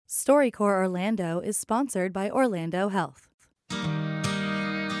StoryCorps Orlando is sponsored by Orlando Health.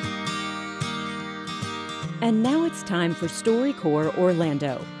 And now it's time for StoryCorps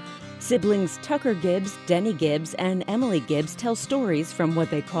Orlando. Siblings Tucker Gibbs, Denny Gibbs, and Emily Gibbs tell stories from what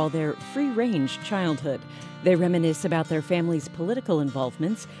they call their free-range childhood. They reminisce about their family's political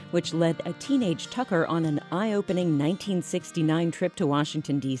involvements, which led a teenage Tucker on an eye-opening 1969 trip to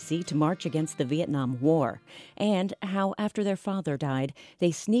Washington, D.C. to march against the Vietnam War, and how, after their father died, they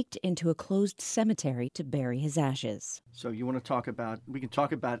sneaked into a closed cemetery to bury his ashes. So we can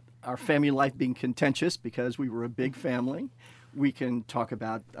talk about our family life being contentious because we were a big family. We can talk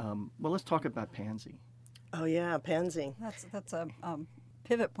about, let's talk about Pansy. Oh, yeah, Pansy. That's a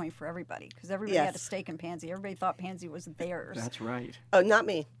pivot point for everybody because everybody had a stake in Pansy. Everybody thought Pansy was theirs. That's right. Oh, not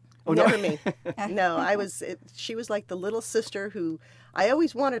me. Oh, Never no. me. No, she was like the little sister who, I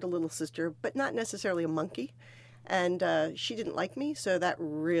always wanted a little sister, but not necessarily a monkey. And she didn't like me, so that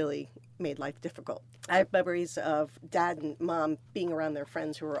really made life difficult. I have memories of Dad and Mom being around their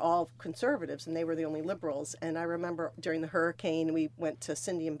friends who were all conservatives, and they were the only liberals. And I remember during the hurricane, we went to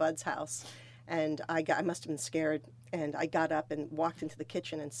Cindy and Bud's house, and I must have been scared, and I got up and walked into the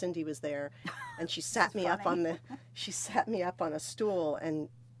kitchen, and Cindy was there, and she sat me up on a stool and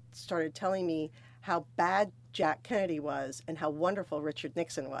started telling me how bad Jack Kennedy was and how wonderful Richard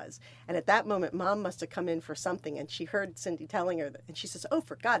Nixon was. And at that moment, Mom must have come in for something, and she heard Cindy telling her that, and she says, "Oh,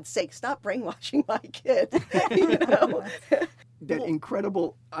 for God's sake, stop brainwashing my kid." You know? That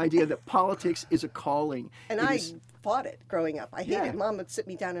incredible idea that politics is a calling. And I fought it growing up. I hated it. Mom would sit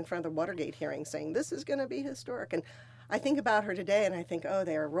me down in front of the Watergate hearing saying, "This is going to be historic." And I think about her today and I think, oh,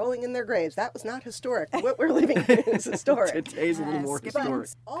 they are rolling in their graves. That was not historic. What we're living in is historic. Today's a little more historic.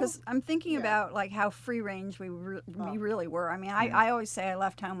 Because I'm thinking about like how free range we really were. I mean, I always say I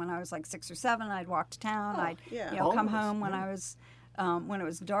left home when I was like 6 or 7. I'd walk to town. I'd come home when I was when it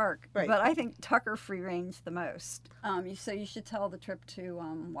was dark. Right. But I think Tucker free range the most. So you should tell the trip to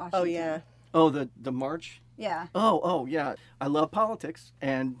Washington. Oh yeah. Oh, the march? Yeah. Oh, yeah. I love politics,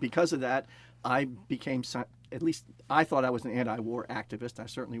 and because of that, I became, at least I thought I was an anti-war activist. I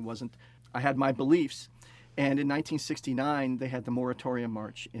certainly wasn't. I had my beliefs, and in 1969, they had the moratorium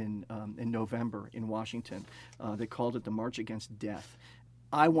march in November in Washington. They called it the March Against Death.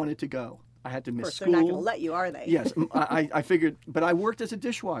 I wanted to go. I had to miss school. They're not going to let you, are they? Yes, I figured, but I worked as a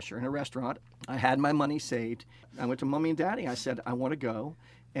dishwasher in a restaurant. I had my money saved. I went to Mommy and Daddy. I said, I want to go.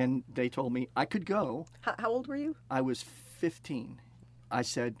 And they told me I could go. How old were you? I was 15. I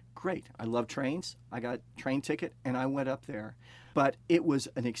said, great. I love trains. I got a train ticket, and I went up there. But it was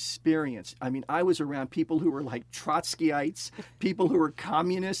an experience. I mean, I was around people who were like Trotskyites, people who were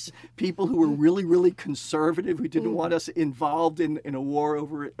communists, people who were really, really conservative, who didn't want us involved in a war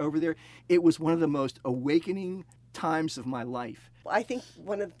over there. It was one of the most awakening times of my life. I think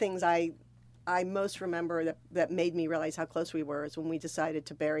one of the things I most remember that made me realize how close we were is when we decided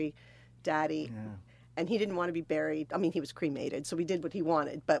to bury Daddy. Yeah. And he didn't want to be buried. I mean, he was cremated, so we did what he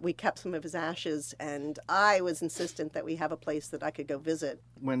wanted. But we kept some of his ashes, and I was insistent that we have a place that I could go visit.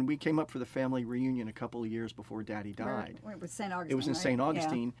 When we came up for the family reunion a couple of years before Daddy died, It was St. Augustine. it was in right? St.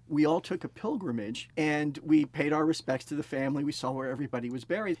 Augustine. Yeah. We all took a pilgrimage, and we paid our respects to the family. We saw where everybody was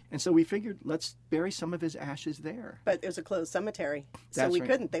buried. And so we figured, let's bury some of his ashes there. But it was a closed cemetery, so That's we right.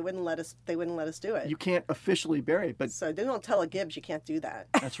 couldn't. They wouldn't let us do it. You can't officially bury it, but So they don't tell a Gibbs you can't do that.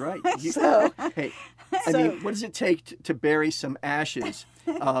 that's right. Hey, I So- mean, what does it take to bury some ashes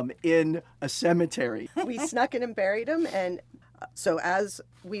in a cemetery? We snuck in and buried him, and so as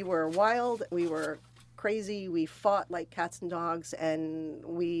we were wild, we were crazy, we fought like cats and dogs, and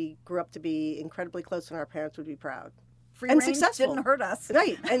we grew up to be incredibly close, and our parents would be proud. Free And range successful. didn't hurt us.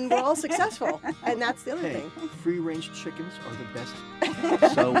 Right, and we're all successful, and that's the other Hey, thing. free-range chickens are the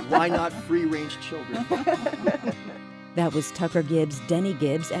best. So why not free-range children? That was Tucker Gibbs, Denny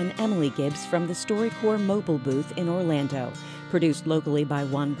Gibbs, and Emily Gibbs from the StoryCorps mobile booth in Orlando. Produced locally by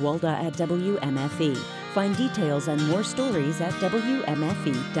Juan Gualda at WMFE. Find details and more stories at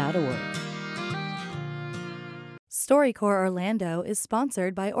WMFE.org. StoryCorps Orlando is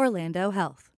sponsored by Orlando Health.